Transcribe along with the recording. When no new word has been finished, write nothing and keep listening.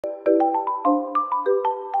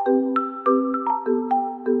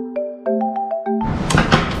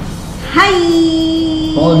Hi!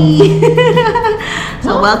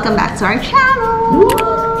 So, welcome back to our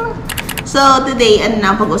channel! So, today, ano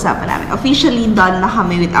na pag-usapan namin? Officially done na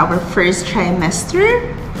kami with our first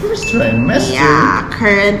trimester. First trimester? Yeah,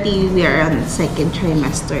 currently we are on second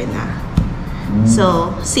trimester na.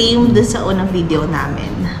 So, same dun sa unang video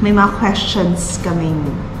namin. May mga questions kaming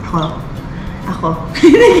ako.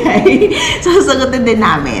 So, sagutin din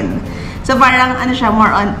namin. So, parang ano siya,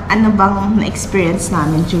 more on ano bang na-experience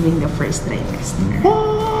namin during the first trimester.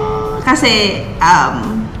 Kasi,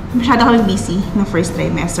 masyado kami busy ng first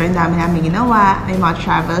trimester. Ang dami namin ginawa. May mga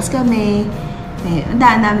travels kami. Ang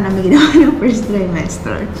dami namin ginawa ng first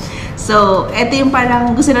trimester. So, ito yung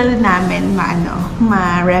parang gusto na rin namin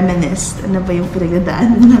ma-reminisce. Ano ba yung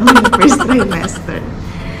pinagdadaanan namin ng first trimester.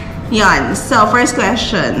 Yan. So, first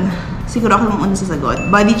question. Siguro ako yung una sasagot.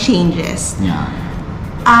 Body changes. Yeah.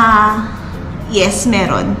 Yes,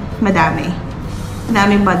 meron. Madami.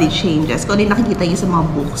 Madaming body changes. Kung din nakikita niyo sa mga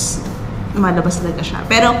books, lumalabas talaga siya.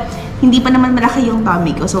 Pero, hindi pa naman malaki yung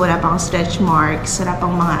tummy ko. So, wala pa akong stretch marks. Wala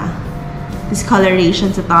pang mga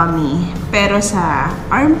discoloration sa tummy. Pero sa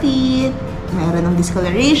armpit, meron ng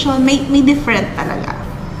discoloration. May different talaga.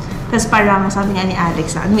 Tapos parang sabi nga ni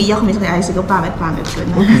Alex, umiiyak ko kay Alex, pangit ko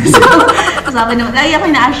na. So, sabi naman, lagi ako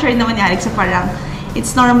na-assure naman ni Alex sa parang,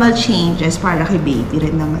 it's normal changes para kay baby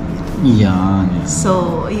rin naman yan. Yan.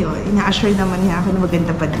 So, yun, ina-assure naman niya ako na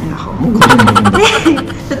maganda pa din ako.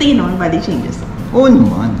 Sa tingin naman, body changes. Oo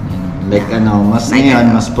naman. Like, mas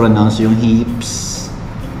ngayon, mas pronounce yung hips.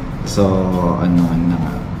 So,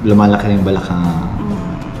 lumalaki yung balakang.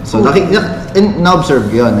 So, na-observe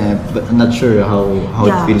yun but I'm not sure how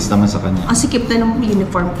it feels naman sa kanya. Ang sikip na ng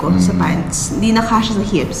uniform ko sa pants. Hindi na kasya sa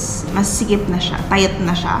hips. Mas sikip na siya. Tight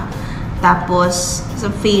na siya. Tapos, sa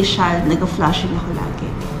facial, nag-flushing ako lagi.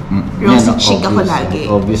 Rosy cheek ako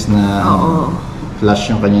lagi. Obvious na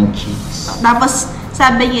flush yung kanyang cheeks. Tapos,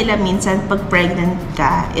 sabi nila minsan, pag pregnant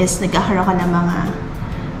ka, is nagkakaroon ka ng mga,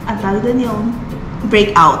 ang tawag doon yung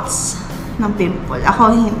breakouts ng pimple.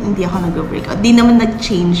 Ako, hindi ako nag-breakout. Di naman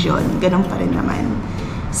nag-change yun. Ganun pa rin naman.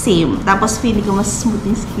 Same. Tapos, feeling ko mas smooth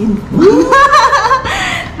yung skin ko.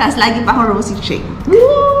 Tapos, lagi pa ako rosy cheek.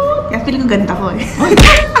 Kaya feeling ko ganda ko eh.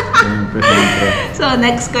 So,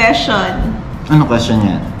 next question. Ano question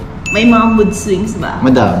yan? May mga mood swings ba?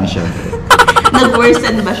 Madami, syempre.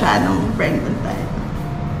 Nag-worsen ba siya nung pregnant time?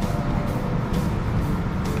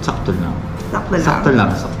 Sakto lang. Sakto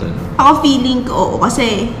lang. Ako feeling ko, oo.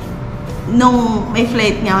 Kasi, nung may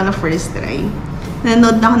flight niya ako na first try,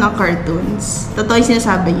 nanood na ako ng cartoons. Totoo yung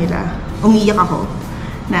sinasabi nila. Umiyak ako.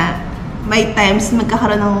 Na may times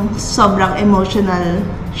magkakaroon ng sobrang emotional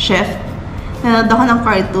shift. Nanood ako ng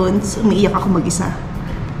cartoons, umiiyak ako mag-isa.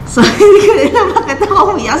 So, hindi ko alam bakit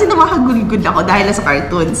ako umiiyak. Kasi namakagulgod ako dahil sa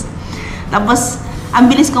cartoons. Tapos, ang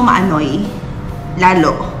bilis ko ma-annoy.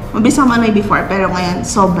 Lalo. Mabilis ako ma-annoy before, pero ngayon,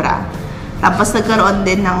 sobra. Tapos, nagkaroon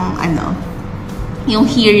din ng, yung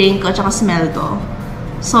hearing ko, tsaka smell ko.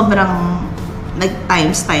 Sobrang,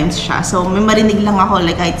 times siya. So, may marinig lang ako,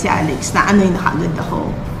 like kahit si Alex, na ano'y nakagad ako.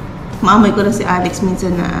 Maamoy ko na si Alex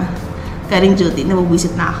minsan na caring duty,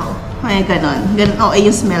 nabubwisit na ako. Ay, ganon.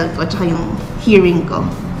 Yung smell ko, tsaka yung hearing ko.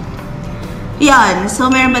 Yan. So,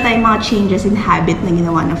 meron ba tayong mga changes in habit na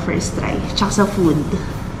ginawa na first try? Tsaka sa food?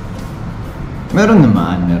 Meron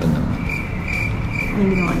naman. Ano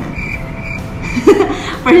ginawa natin?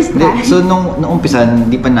 First try? So, nung umpisa,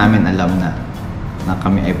 hindi pa namin alam na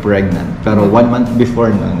kami ay pregnant. Pero 1 month before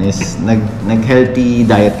nun is nag-healthy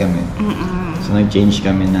diet kami. So, nag-change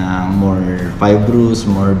kami ng more fibrous,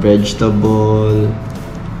 more vegetable.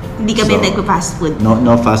 Hindi kami nag-fast food. No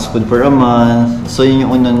fast food for a month. So, yun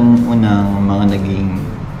yung unang mga naging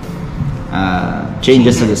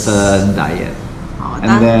changes sa diet.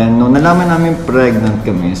 And then, nung nalaman namin pregnant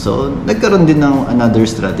kami, so, nagkaroon din ng another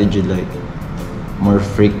strategy like more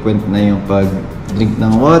frequent na yung pag-drink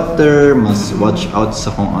ng water, mas watch out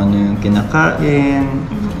sa kung ano yung kinakain.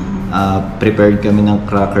 Prepared kami ng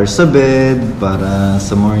crackers sa bed para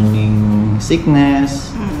sa morning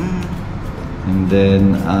sickness. And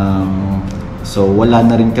then, so wala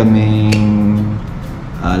na rin kaming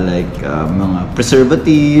mga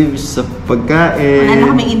preservatives sa pagkain. Wala na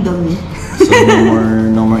kaming Indomie. So,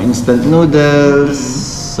 no more instant noodles.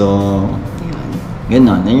 So,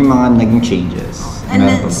 gano'n. Yan yung mga naging changes. And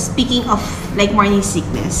then, speaking of like morning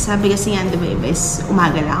sickness, sabi kasi nga, diba, is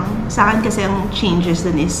umaga lang. Sa akin kasi ang changes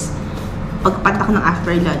dun is pagpatak ng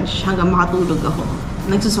after lunch hanggang makatulog ako,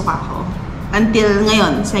 nagsusuka ako. Until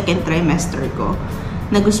ngayon, second trimester ko,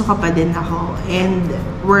 nagsusuka pa din ako. And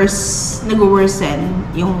nag-worsen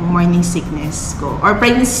yung morning sickness ko. Or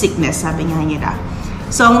pregnancy sickness, sabi nga nila.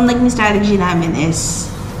 So, ang naging strategy namin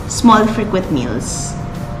is small frequent meals.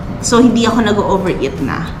 So, hindi ako nag-overeat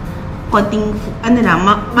na. Konting,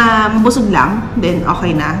 mabusog lang, then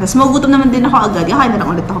okay na. Tapos magugutom naman din ako agad. Kaya na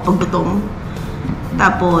lang ulit ako pag gutom.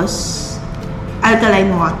 Tapos,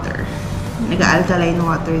 alkaline water. Nag-alkaline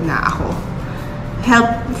water na ako.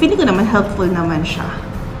 Feeling ko naman helpful naman siya.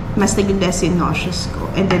 Mas naging less yung nauseous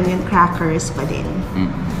ko. And then yung crackers pa din.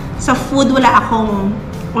 Sa food, wala akong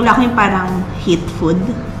yung parang heat food.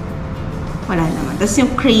 Wala naman. Tapos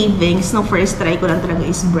yung cravings, no first try ko lang talaga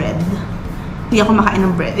is bread. Hindi ako makain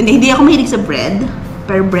ng bread. Hindi ako mahilig sa bread.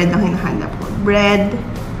 Pero bread ang hinahanap ko. Bread,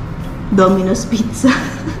 Domino's pizza,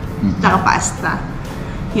 tsaka pasta.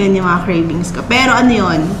 Yun yung mga cravings ko. Pero ano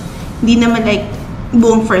yun, hindi naman like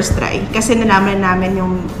buong first try. Kasi nalaman namin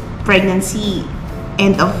yung pregnancy,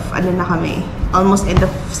 end of, almost end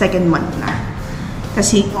of second month na.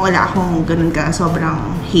 Kasi wala akong ganun ka,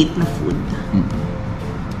 sobrang hate na food.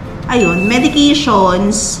 Ayun,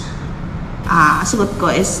 medications, sagot ko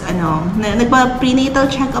is, nagpa-prenatal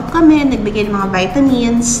check-up kami, nagbigay ng mga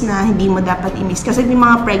vitamins na hindi mo dapat i-miss. Kasi yung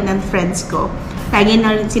mga pregnant friends ko, lagi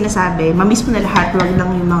na rin sinasabi, ma-miss mo na lahat, wag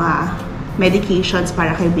lang yung mga medications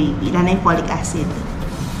para kay baby, lalo yung folic acid.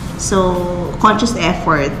 So, conscious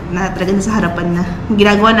effort na talaga nasa harapan na. Yung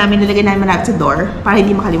ginagawa namin, nilagay namin malapit sa door para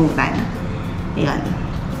hindi makalimutan. Ayan.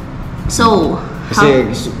 So, kasi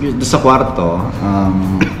sa kwarto,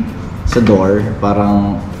 sa door,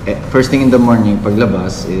 parang first thing in the morning,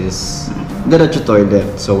 paglabas is diretso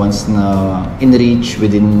toilet. So once na in reach,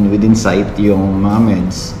 within sight yung mga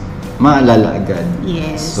meds, maalala agad.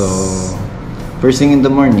 Yes. So first thing in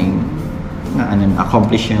the morning,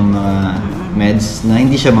 accomplish yung mga meds na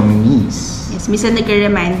hindi siya mamimiss. Yes, minsan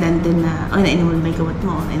nag-remind din na, nainom mo ba yung gamot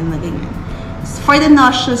mo? Nainom na ganyan. For the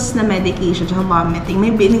nauseous na medication at vomiting, may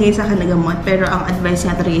binigay sa akin na gamot, pero ang advice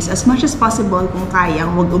niya talaga is as much as possible kung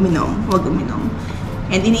kayang, wag uminom.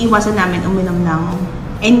 And iniiwasan namin uminom ng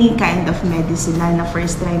any kind of medicine, lalo na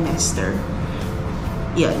first trimester.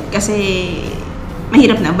 Yun, kasi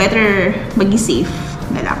mahirap na, better maging safe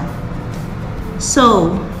na lang.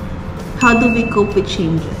 So, how do we cope with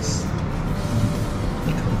changes?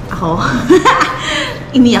 Ako?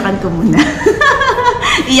 Iniyakan ko muna.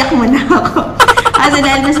 Iyak muna ako. Kasi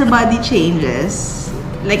dahil na sa body changes.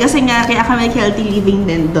 Like, kasi nga, kaya kami healthy living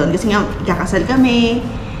din doon. Kasi nga, kakasal kami.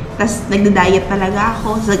 Tapos, nagda-diet talaga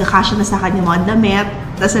ako. Tapos, nagkakasya na sa akin yung mga damit.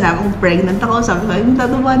 Tapos, alam kong pregnant ako. Sabi ko,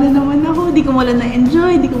 tataba na naman ako. Di ko wala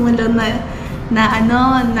na-enjoy. Di ko wala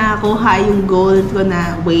nakuha yung goal ko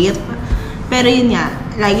na weight. Pero yun nga,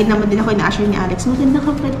 lagi naman din ako ina-assure ni Alex, maganda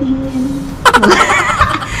ka pa din.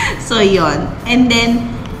 So, yun. And then,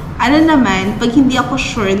 pag hindi ako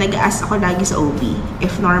sure, nag-ask ako lagi sa OB.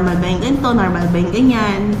 If normal ba yung ganito, normal ba yung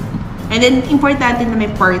ganyan. And then, importante na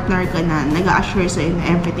may partner ka na nag-assure sa'yo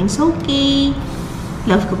na everything's okay.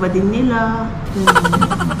 Love ko pa din nila.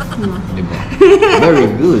 Diba? Very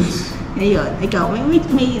good. Ayun, ikaw,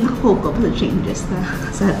 may nakukope ka pa sa changes na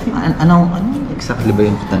sa atin. Anong exactly ba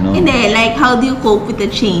yung tanong? Hindi, like, how do you cope with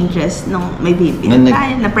the changes nung may baby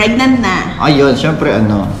na pregnant na? Ayun, syempre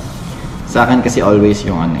sa akin kasi always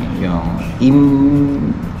yung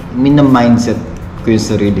mindset ko yung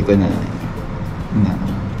sarili ko na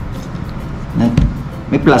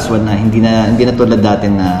may plus one na hindi na tulad dati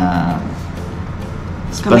na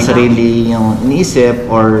sarili yung iniisip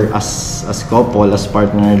or as couple, as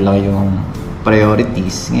partner lang yung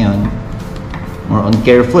priorities. Ngayon, more on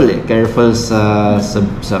careful sa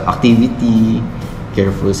activity,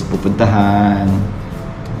 careful sa pupuntahan.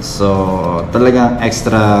 So, talagang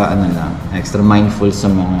extra mindful sa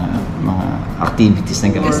mga activities na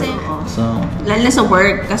gawin. Kasi, lalo sa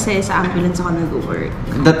work, kasi sa ambulance ako nag-work.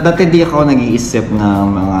 Dati di ako nag-iisip ng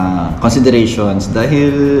mga considerations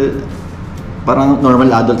dahil parang normal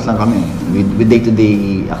adult lang kami with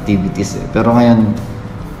day-to-day activities. Pero ngayon,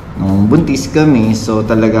 nung buntis kami, so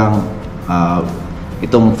talagang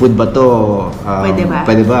itong food ba to?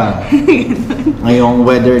 Pwede ba? Ngayong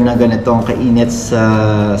weather na ganitong kainit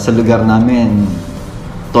sa lugar namin,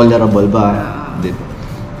 tolerable ba?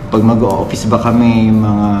 Pag mag-office ba kami,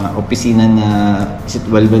 mga opisina na is it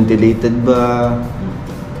well ventilated ba?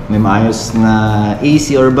 May maayos na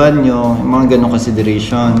AC or banyo, mga ganong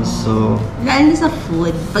considerations. So, lalo sa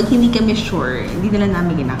food, pag hindi kami sure, hindi na lang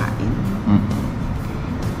namin ginakain.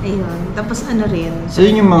 Ayun. Tapos rin. So,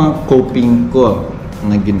 yun yung mga coping ko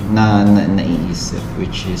na naiisip,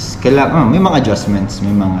 which is may mga adjustments,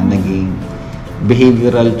 may mga naging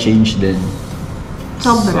behavioral change din.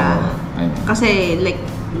 Sobra. So, kasi like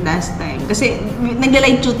last time, kasi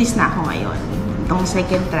nagla-light duties na ako ngayon itong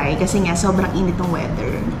second try kasi nga sobrang init ng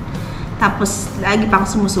weather. Tapos lagi pa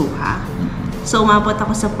ako sumusuka. So, umabot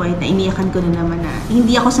ako sa point na iniyakan ko na naman na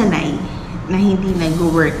hindi ako sanay na hindi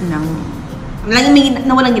nag-work ng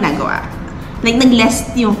na walang ginagawa. Like,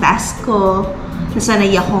 nag-less yung task ko,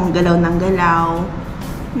 nasanay akong galaw ng galaw,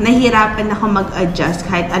 nahihirapan ako mag-adjust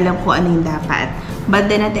kahit alam ko ano yung dapat. But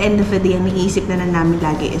then at the end of the day, ang nag-iisip na namin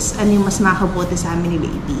lagi is ano yung mas makabuti sa amin ni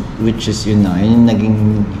baby. Which is yun na, yun yung naging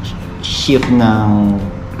shift ng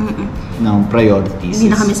priorities.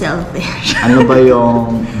 Hindi na kami selfish. Ano ba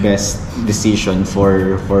yung best decision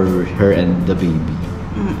for her and the baby?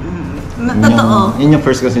 Totoo. Yun yung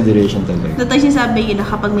first consideration talaga. Totoo sinasabi yun na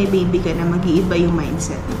kapag may baby ka na, mag-iiba yung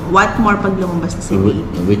mindset mo. What more pag lumabas na si baby?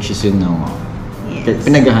 Which is yun na, yes.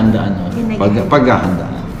 Pinaghahandaan.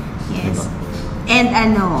 Paghahandaan. Yes. Diba? And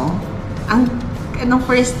anong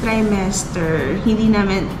first trimester, hindi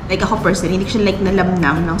namin, like ako personally, hindi ko siya like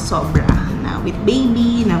nalamnam ng sobra na with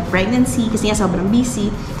baby, na pregnancy, kasi nga sobrang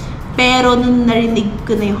busy. Pero nung narinig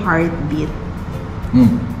ko na yung heartbeat,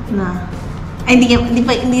 na, ay hindi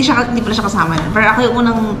pala siya kasama na. Pero ako yung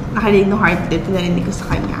unang nakarinig ng heartbeat, narinig ko sa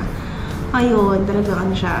kanya. Ayun, talagang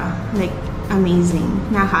ano siya, like, amazing.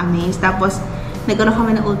 Nakaka-amaze. Tapos, nagkaroon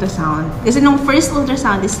kami ng ultrasound. Kasi nung first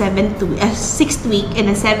ultrasound is 6th week, and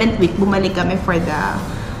then 7th week, bumalik kami for the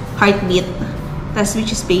heartbeat. Tapos,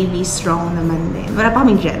 which is baby strong naman din. Wala pa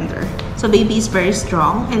kaming gender. So, baby is very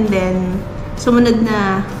strong. And then, sumunod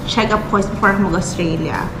na check-up ko before ako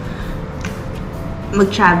mag-Australia.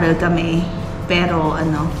 Mag-travel kami. Pero,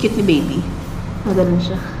 cute ni baby. Maganon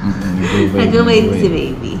siya. Nag-wave si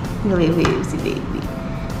baby. Nag-wave si baby.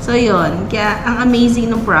 So, yun. Kaya, ang amazing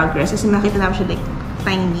ng progress. Kasi makita namin siya like,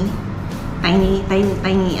 tiny,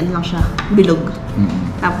 ano lang siya, bilog.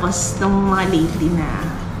 Tapos, nung mga lately na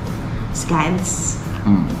scans,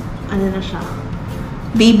 ano na siya,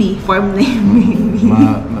 baby, form na yung baby.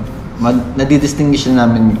 Nadidistinguish na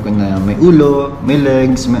namin kung na may ulo, may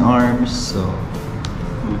legs, may arms. So,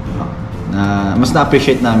 mas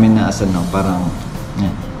na-appreciate namin na as parang,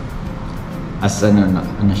 as siya,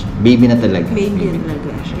 baby na talaga. Baby na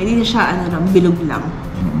talaga siya. Hindi na siya, bilog lang.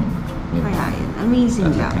 Kaya yun,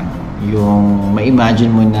 amazing lang. Yung,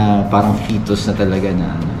 ma-imagine mo na parang fetus na talaga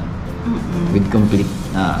na, with complete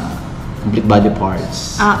body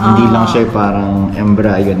parts. Hindi lang siya parang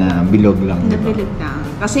embryo na bilog lang. Bilog lang.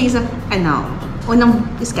 Kasi unang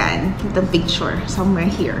scan, itong picture, somewhere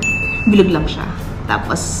here, bilog lang siya.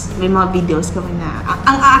 Tapos, may mga videos kami na,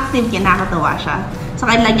 ang active niya, nakakatawa siya. So,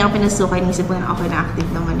 kaya lang niya ako pinasukay, nisip ko na okay na active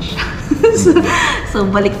naman siya. so,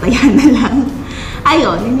 balik tayo na lang.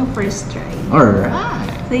 Ayun, yun yung first try. Alright.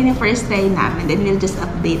 So, yun yung first try namin. Then, we'll just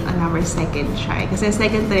update on our second try. Kasi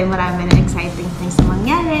second try, marami na exciting things na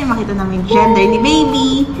mangyari. Makita namin yung gender ni baby.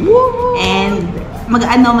 And,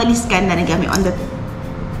 mag-anomaly scan na rin kami on the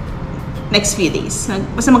next few days.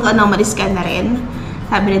 Basta mag-anomaly scan na rin.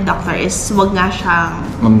 Sabi ni doctor is, huwag nga siyang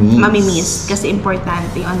mamimiss kasi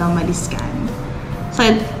importante yung anomaly scan. So,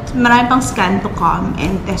 marami pang scan to come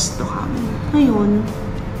and test to come. Ayun.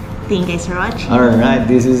 Thank you guys for watching.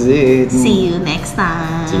 Alright, this is it. See you next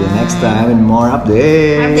time. See you next time and more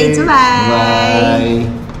updates. Updates, bye!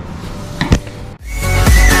 Bye!